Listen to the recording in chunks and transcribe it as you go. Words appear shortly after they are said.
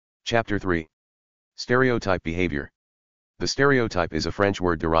Chapter 3. Stereotype Behavior. The stereotype is a French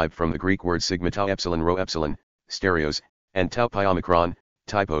word derived from the Greek word sigma tau epsilon rho epsilon, stereos, and tau pi omicron,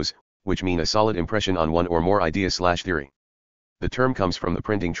 typos, which mean a solid impression on one or more idea/theory. The term comes from the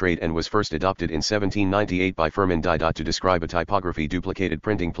printing trade and was first adopted in 1798 by Firmin Didot to describe a typography duplicated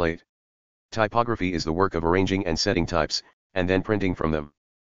printing plate. Typography is the work of arranging and setting types, and then printing from them.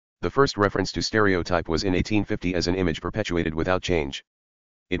 The first reference to stereotype was in 1850 as an image perpetuated without change.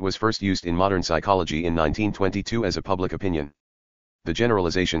 It was first used in modern psychology in 1922 as a public opinion. The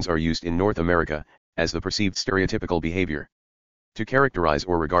generalizations are used in North America, as the perceived stereotypical behavior. To characterize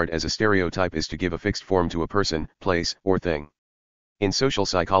or regard as a stereotype is to give a fixed form to a person, place, or thing. In social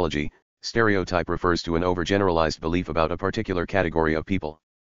psychology, stereotype refers to an overgeneralized belief about a particular category of people.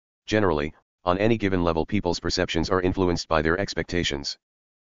 Generally, on any given level people's perceptions are influenced by their expectations.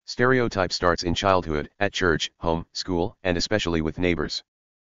 Stereotype starts in childhood, at church, home, school, and especially with neighbors.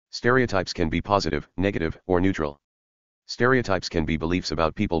 Stereotypes can be positive, negative, or neutral. Stereotypes can be beliefs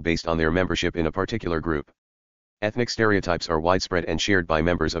about people based on their membership in a particular group. Ethnic stereotypes are widespread and shared by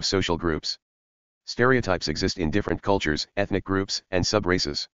members of social groups. Stereotypes exist in different cultures, ethnic groups, and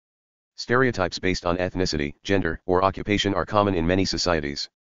sub-races. Stereotypes based on ethnicity, gender, or occupation are common in many societies.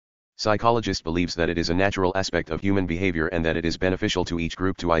 Psychologist believes that it is a natural aspect of human behavior and that it is beneficial to each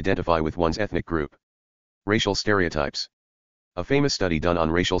group to identify with one's ethnic group. Racial stereotypes. A famous study done on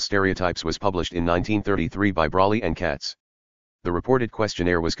racial stereotypes was published in 1933 by Brawley and Katz. The reported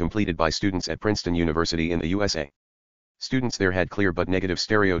questionnaire was completed by students at Princeton University in the USA. Students there had clear but negative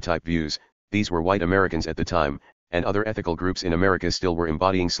stereotype views. These were white Americans at the time, and other ethical groups in America still were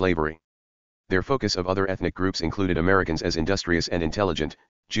embodying slavery. Their focus of other ethnic groups included Americans as industrious and intelligent,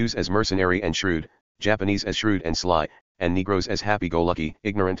 Jews as mercenary and shrewd, Japanese as shrewd and sly, and Negroes as happy-go-lucky,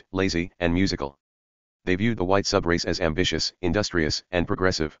 ignorant, lazy, and musical. They viewed the white subrace as ambitious, industrious, and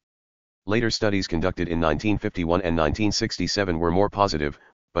progressive. Later studies conducted in 1951 and 1967 were more positive,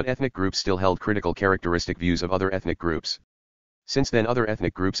 but ethnic groups still held critical characteristic views of other ethnic groups. Since then, other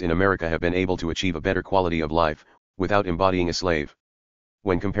ethnic groups in America have been able to achieve a better quality of life, without embodying a slave.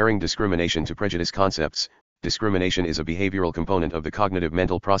 When comparing discrimination to prejudice concepts, discrimination is a behavioral component of the cognitive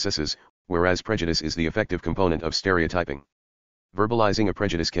mental processes, whereas prejudice is the affective component of stereotyping. Verbalizing a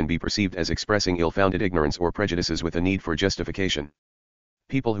prejudice can be perceived as expressing ill-founded ignorance or prejudices with a need for justification.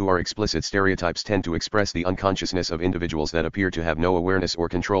 People who are explicit stereotypes tend to express the unconsciousness of individuals that appear to have no awareness or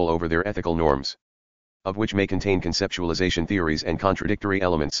control over their ethical norms, of which may contain conceptualization theories and contradictory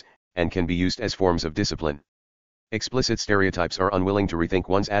elements, and can be used as forms of discipline. Explicit stereotypes are unwilling to rethink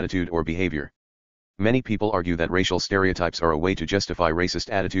one's attitude or behavior. Many people argue that racial stereotypes are a way to justify racist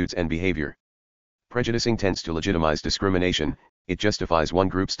attitudes and behavior. Prejudicing tends to legitimize discrimination. It justifies one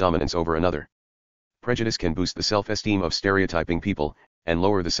group's dominance over another. Prejudice can boost the self-esteem of stereotyping people, and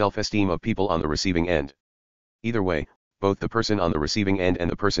lower the self-esteem of people on the receiving end. Either way, both the person on the receiving end and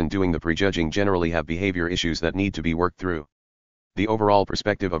the person doing the prejudging generally have behavior issues that need to be worked through. The overall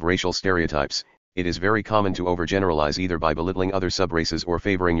perspective of racial stereotypes: it is very common to overgeneralize either by belittling other subraces or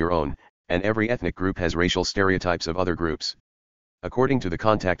favoring your own, and every ethnic group has racial stereotypes of other groups. According to the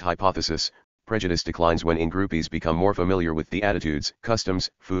contact hypothesis, prejudice declines when in-groupies become more familiar with the attitudes, customs,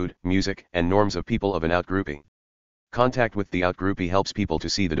 food, music, and norms of people of an out-groupie. Contact with the out-groupie helps people to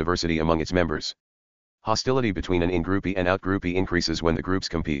see the diversity among its members. Hostility between an in-groupie and out-groupie increases when the groups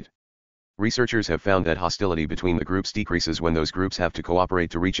compete. Researchers have found that hostility between the groups decreases when those groups have to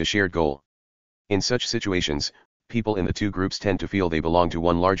cooperate to reach a shared goal. In such situations, people in the two groups tend to feel they belong to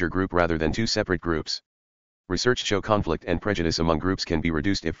one larger group rather than two separate groups. Research show conflict and prejudice among groups can be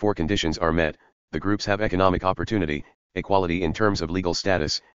reduced if four conditions are met: the groups have economic opportunity, equality in terms of legal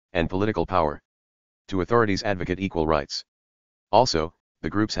status, and political power. Two authorities advocate equal rights. Also, the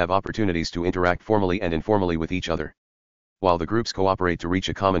groups have opportunities to interact formally and informally with each other, while the groups cooperate to reach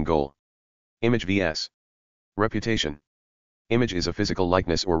a common goal. Image vs. Reputation. Image is a physical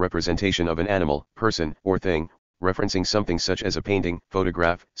likeness or representation of an animal, person, or thing, referencing something such as a painting,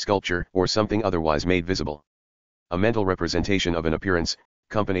 photograph, sculpture, or something otherwise made visible. A mental representation of an appearance,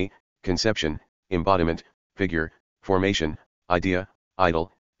 company, conception, embodiment, figure, formation, idea,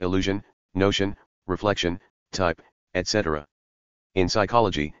 idol, illusion, notion, reflection, type, etc. In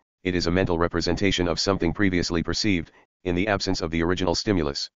psychology, it is a mental representation of something previously perceived, in the absence of the original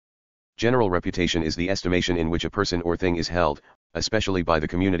stimulus. General reputation is the estimation in which a person or thing is held, especially by the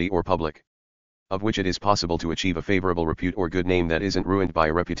community or public, of which it is possible to achieve a favorable repute or good name that isn't ruined by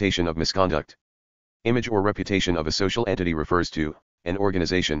a reputation of misconduct. Image or reputation of a social entity refers to an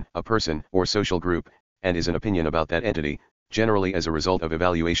organization, a person, or social group, and is an opinion about that entity, generally as a result of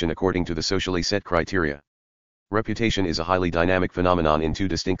evaluation according to the socially set criteria. Reputation is a highly dynamic phenomenon in two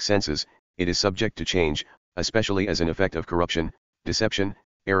distinct senses. It is subject to change, especially as an effect of corruption, deception,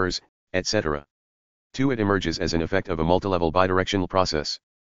 errors, etc. 2. It emerges as an effect of a multilevel bidirectional process.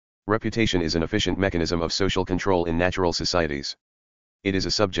 Reputation is an efficient mechanism of social control in natural societies. It is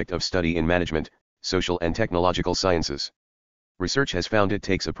a subject of study in management, social and technological sciences. Research has found it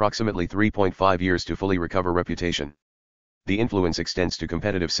takes approximately 3.5 years to fully recover reputation. The influence extends to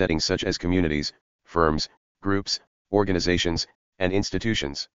competitive settings such as communities, firms, groups, organizations, and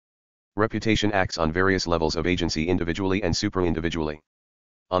institutions. Reputation acts on various levels of agency individually and superindividually.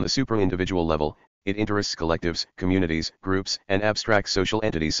 On the superindividual level, it interests collectives, communities, groups, and abstract social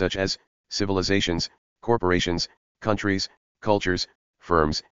entities such as civilizations, corporations, countries, cultures,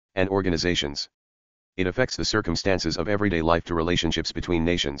 firms, and organizations. It affects the circumstances of everyday life to relationships between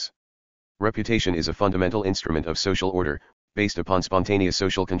nations. Reputation is a fundamental instrument of social order, based upon spontaneous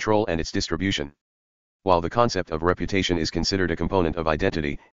social control and its distribution. While the concept of reputation is considered a component of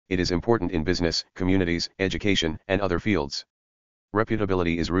identity, it is important in business, communities, education, and other fields.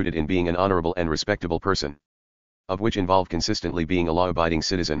 Reputability is rooted in being an honorable and respectable person, of which involve consistently being a law-abiding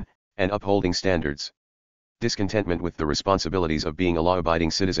citizen, and upholding standards. Discontentment with the responsibilities of being a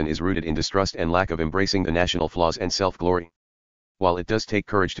law-abiding citizen is rooted in distrust and lack of embracing the national flaws and self-glory. While it does take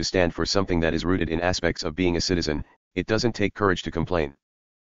courage to stand for something that is rooted in aspects of being a citizen, it doesn't take courage to complain.